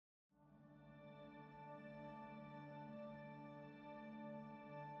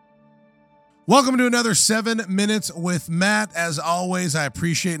Welcome to another 7 Minutes with Matt. As always, I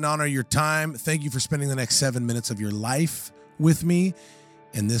appreciate and honor your time. Thank you for spending the next 7 minutes of your life with me,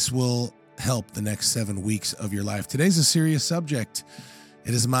 and this will help the next 7 weeks of your life. Today's a serious subject.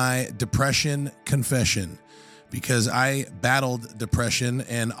 It is my depression confession, because I battled depression,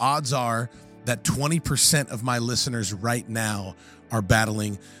 and odds are that 20% of my listeners right now are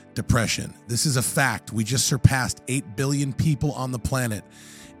battling depression. This is a fact. We just surpassed 8 billion people on the planet,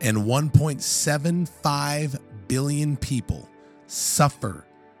 and 1.75 billion people suffer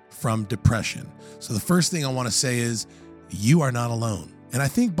from depression. So the first thing I want to say is you are not alone. And I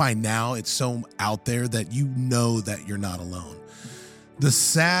think by now it's so out there that you know that you're not alone. The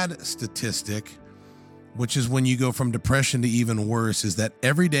sad statistic, which is when you go from depression to even worse, is that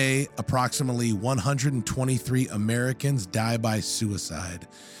every day approximately 123 Americans die by suicide.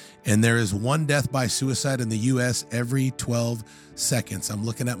 And there is one death by suicide in the U.S. every 12 seconds. I'm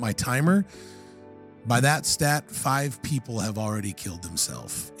looking at my timer. By that stat, 5 people have already killed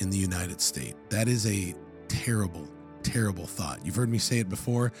themselves in the United States. That is a terrible, terrible thought. You've heard me say it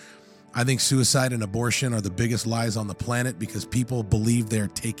before. I think suicide and abortion are the biggest lies on the planet, because people believe they're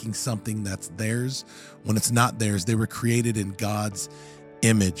taking something that's theirs when it's not theirs. They were created in God's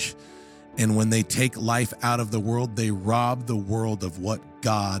image. And when they take life out of the world, they rob the world of what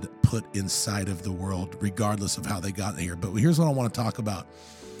God put inside of the world, regardless of how they got here. But here's what I want to talk about.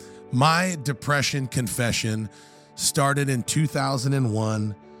 My depression confession started in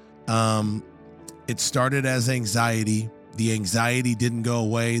 2001. It started as anxiety. The anxiety didn't go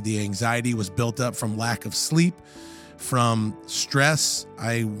away. The anxiety was built up from lack of sleep, from stress.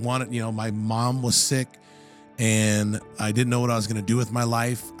 My mom was sick, and I didn't know what I was going to do with my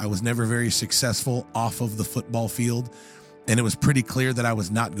life. I was never very successful off of the football field, and it was pretty clear that I was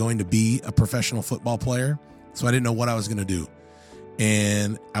not going to be a professional football player, so I didn't know what I was going to do.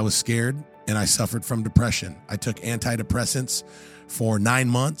 And I was scared, and I suffered from depression. I took antidepressants for 9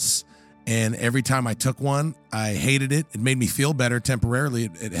 months, and every time I took one, I hated it. It made me feel better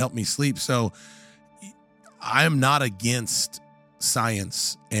temporarily. It helped me sleep. So I am not against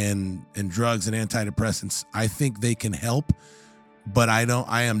science and drugs and antidepressants. I think they can help, but I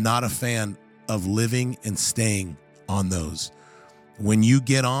am not a fan of living and staying on those. When you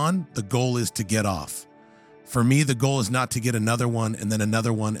get on, the goal is to get off. For me, the goal is not to get another one and then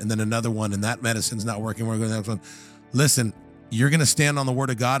another one and then another one, and that medicine's not working. We're going to the next one. Listen, you're going to stand on the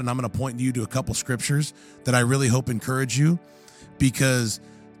word of God, and I'm going to point you to a couple scriptures that I really hope encourage you, because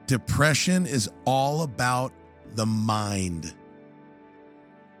depression is all about the mind.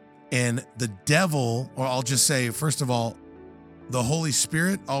 And the devil, or I'll just say, first of all, the Holy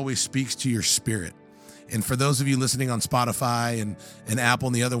Spirit always speaks to your spirit. And for those of you listening on Spotify and Apple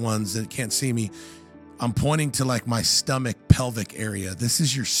and the other ones that can't see me, I'm pointing to like my stomach, pelvic area. This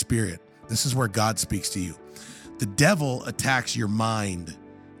is your spirit. This is where God speaks to you. The devil attacks your mind.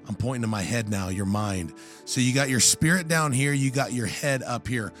 I'm pointing to my head now, your mind. So you got your spirit down here, you got your head up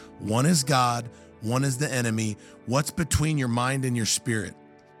here. One is God, one is the enemy. What's between your mind and your spirit?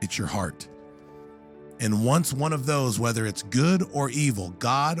 It's your heart. And once one of those, whether it's good or evil,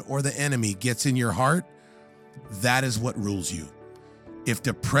 God or the enemy, gets in your heart, that is what rules you. If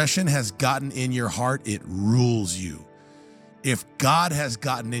depression has gotten in your heart, it rules you. If God has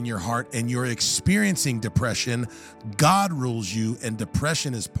gotten in your heart and you're experiencing depression, God rules you, and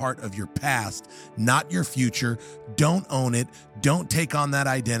depression is part of your past, not your future. Don't own it. Don't take on that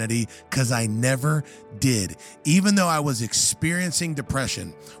identity, because I never did. Even though I was experiencing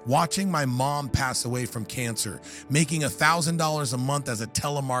depression, watching my mom pass away from cancer, making $1,000 a month as a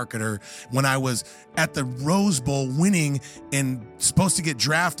telemarketer when I was at the Rose Bowl winning and supposed to get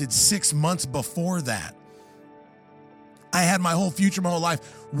drafted 6 months before that. I had my whole future, my whole life,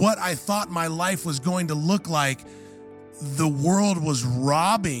 what I thought my life was going to look like. The world was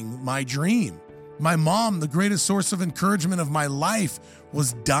robbing my dream. My mom, the greatest source of encouragement of my life,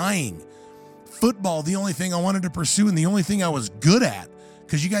 was dying. Football, the only thing I wanted to pursue and the only thing I was good at,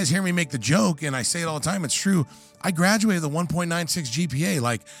 because you guys hear me make the joke, and I say it all the time, it's true. I graduated with a 1.96 GPA.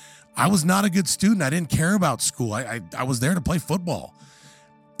 Like, I was not a good student. I didn't care about school. I was there to play football.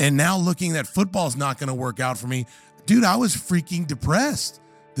 And now looking that football's not going to work out for me, dude, I was freaking depressed.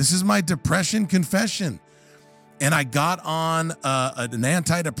 This is my depression confession. And I got on an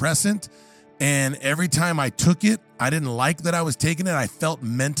antidepressant, and every time I took it, I didn't like that I was taking it. I felt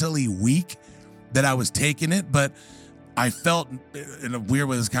mentally weak that I was taking it, but I felt, in a weird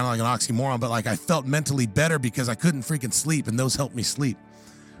way, it's kind of like an oxymoron, but like I felt mentally better because I couldn't freaking sleep, and those helped me sleep.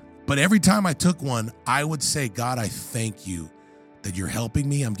 But every time I took one, I would say, God, I thank you that you're helping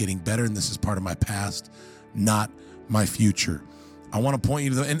me. I'm getting better, and this is part of my past, not my future. I want to point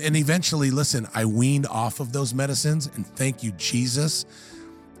you to and eventually, listen, I weaned off of those medicines, and thank you, Jesus.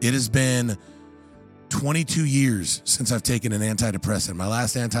 It has been 22 years since I've taken an antidepressant. My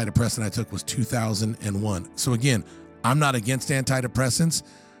last antidepressant I took was 2001. So again, I'm not against antidepressants,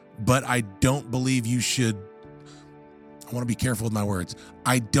 but I don't believe you should, I want to be careful with my words.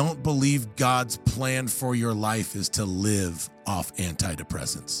 I don't believe God's plan for your life is to live off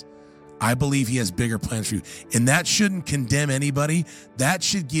antidepressants. I believe he has bigger plans for you. And that shouldn't condemn anybody. That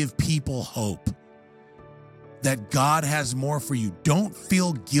should give people hope that God has more for you. Don't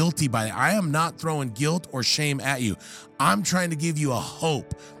feel guilty by it. I am not throwing guilt or shame at you. I'm trying to give you a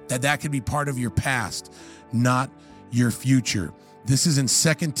hope that that could be part of your past, not your future. This is in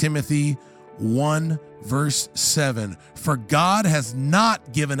 2 Timothy 1, verse 7. For God has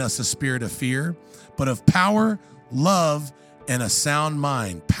not given us a spirit of fear, but of power, love, and a sound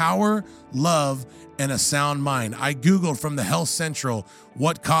mind. Power, love, and a sound mind. I Googled from the Health Central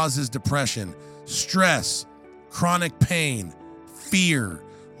what causes depression. Stress, chronic pain, fear,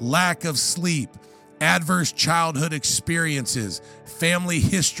 lack of sleep, adverse childhood experiences, family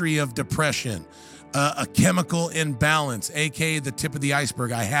history of depression, a chemical imbalance, aka the tip of the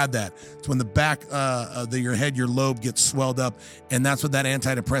iceberg. I had that. It's when the back of your head, your lobe gets swelled up, and that's what that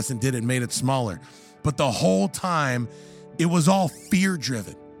antidepressant did. It made it smaller. But the whole time, it was all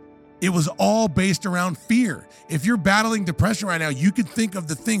fear-driven. It was all based around fear. If you're battling depression right now, you could think of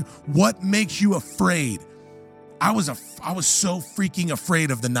the thing, what makes you afraid? I was so freaking afraid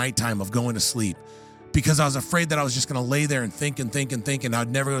of the nighttime of going to sleep because I was afraid that I was just going to lay there and think, and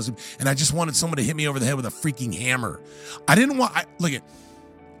I'd never go to sleep. And I just wanted someone to hit me over the head with a freaking hammer. I didn't want to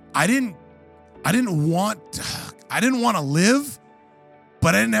live,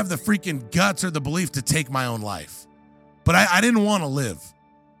 but I didn't have the freaking guts or the belief to take my own life. But I didn't want to live.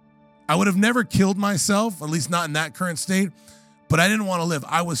 I would have never killed myself, at least not in that current state, but I didn't want to live.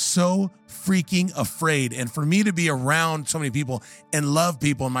 I was so freaking afraid. And for me to be around so many people and love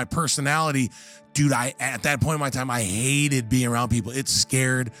people and my personality, dude, at that point in my time, I hated being around people. It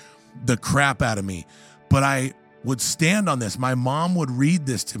scared the crap out of me. But I would stand on this. My mom would read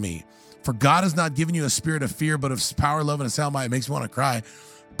this to me. For God has not given you a spirit of fear, but of power, love, and a sound mind. It makes me want to cry.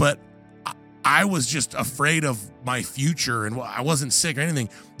 But I was just afraid of my future, and I wasn't sick or anything.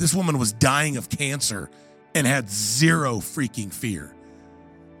 This woman was dying of cancer and had zero freaking fear.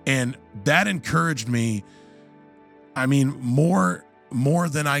 And that encouraged me, I mean, more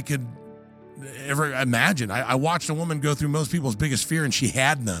than I could ever imagine. I watched a woman go through most people's biggest fear, and she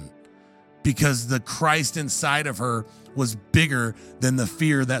had none because the Christ inside of her was bigger than the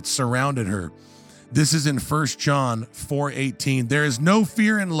fear that surrounded her. This is in 1 John 4:18. There is no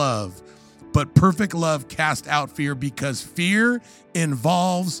fear in love, but perfect love casts out fear, because fear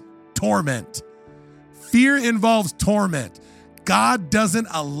involves torment. Fear involves torment. God doesn't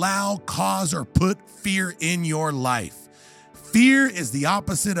allow, cause, or put fear in your life. Fear is the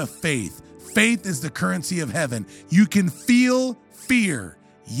opposite of faith. Faith is the currency of heaven. You can feel fear.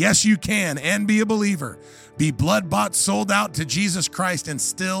 Yes, you can, and be a believer. Be blood-bought, sold out to Jesus Christ, and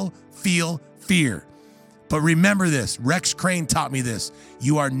still feel fear. But remember this, Rex Crane taught me this.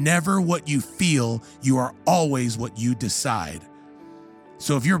 You are never what you feel, you are always what you decide.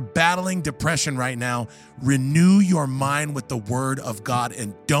 So if you're battling depression right now, renew your mind with the word of God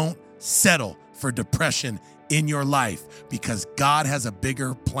and don't settle for depression in your life, because God has a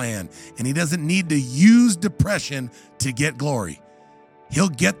bigger plan and he doesn't need to use depression to get glory. He'll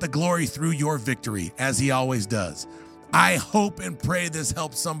get the glory through your victory, as he always does. I hope and pray this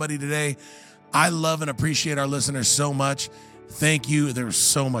helps somebody today. I love and appreciate our listeners so much. Thank you. There's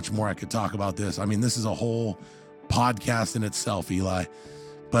so much more I could talk about this. I mean, this is a whole podcast in itself, Eli.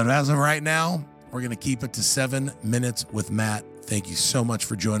 But as of right now, we're going to keep it to 7 minutes with Matt. Thank you so much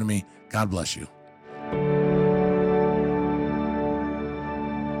for joining me. God bless you.